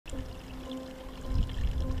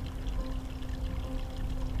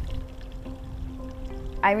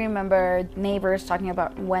I remember neighbors talking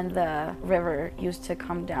about when the river used to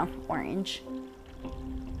come down orange,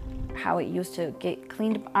 how it used to get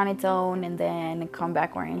cleaned on its own and then come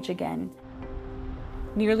back orange again.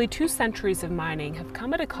 Nearly 2 centuries of mining have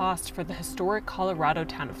come at a cost for the historic Colorado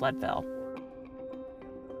town of Leadville.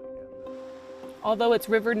 Although its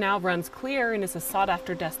river now runs clear and is a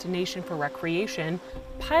sought-after destination for recreation,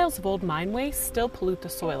 piles of old mine waste still pollute the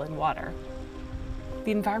soil and water.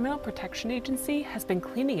 The Environmental Protection Agency has been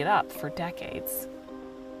cleaning it up for decades.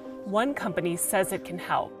 One company says it can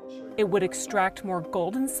help. It would extract more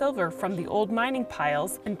gold and silver from the old mining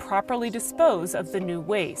piles and properly dispose of the new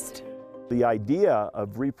waste. The idea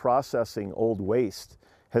of reprocessing old waste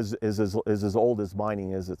is as old as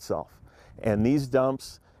mining is itself. And these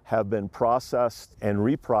dumps have been processed and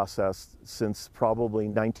reprocessed since probably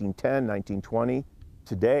 1910, 1920.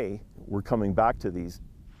 Today, we're coming back to these.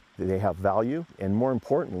 They have value, and more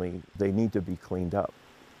importantly, they need to be cleaned up.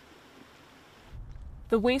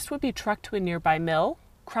 The waste would be trucked to a nearby mill,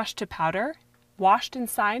 crushed to powder, washed in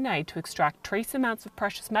cyanide to extract trace amounts of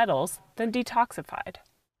precious metals, then detoxified.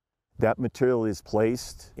 That material is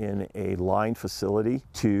placed in a lined facility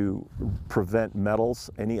to prevent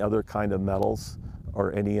metals, any other kind of metals,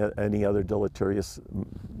 or any other deleterious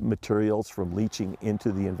materials from leaching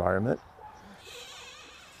into the environment.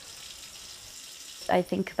 I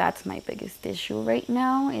think that's my biggest issue right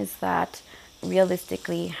now, is that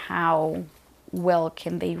realistically, how well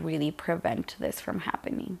can they really prevent this from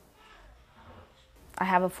happening? I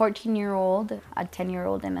have a 14-year-old, a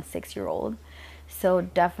 10-year-old, and a 6-year-old. So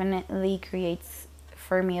definitely creates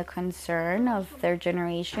for me a concern of their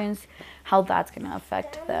generations, how that's going to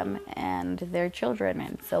affect them and their children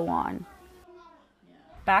and so on.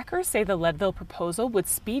 Backers say the Leadville proposal would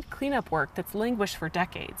speed cleanup work that's languished for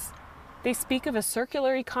decades. They speak of a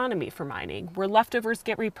circular economy for mining, where leftovers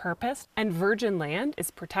get repurposed and virgin land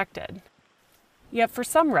is protected. Yet for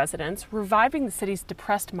some residents, reviving the city's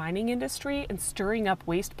depressed mining industry and stirring up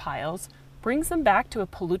waste piles brings them back to a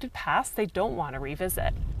polluted past they don't want to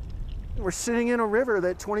revisit. We're sitting in a river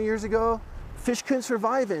that 20 years ago fish couldn't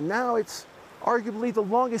survive in. Now it's arguably the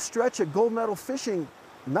longest stretch of gold medal fishing,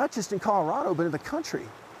 not just in Colorado, but in the country.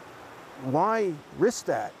 Why risk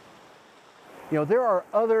that? You know, there are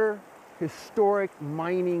other historic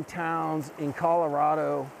mining towns in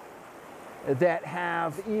Colorado that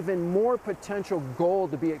have even more potential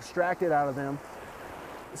gold to be extracted out of them.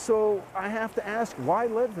 So I have to ask, why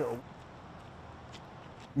Leadville?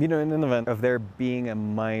 You know, in an event of there being a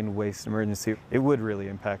mine waste emergency, it would really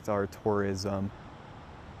impact our tourism.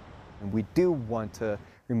 And we do want to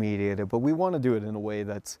remediate it, but we want to do it in a way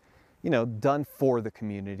that's, you know, done for the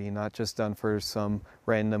community, not just done for some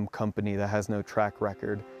random company that has no track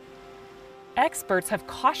record. Experts have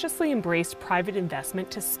cautiously embraced private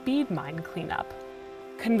investment to speed mine cleanup,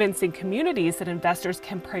 convincing communities that investors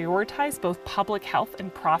can prioritize both public health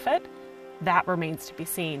and profit. That remains to be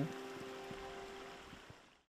seen.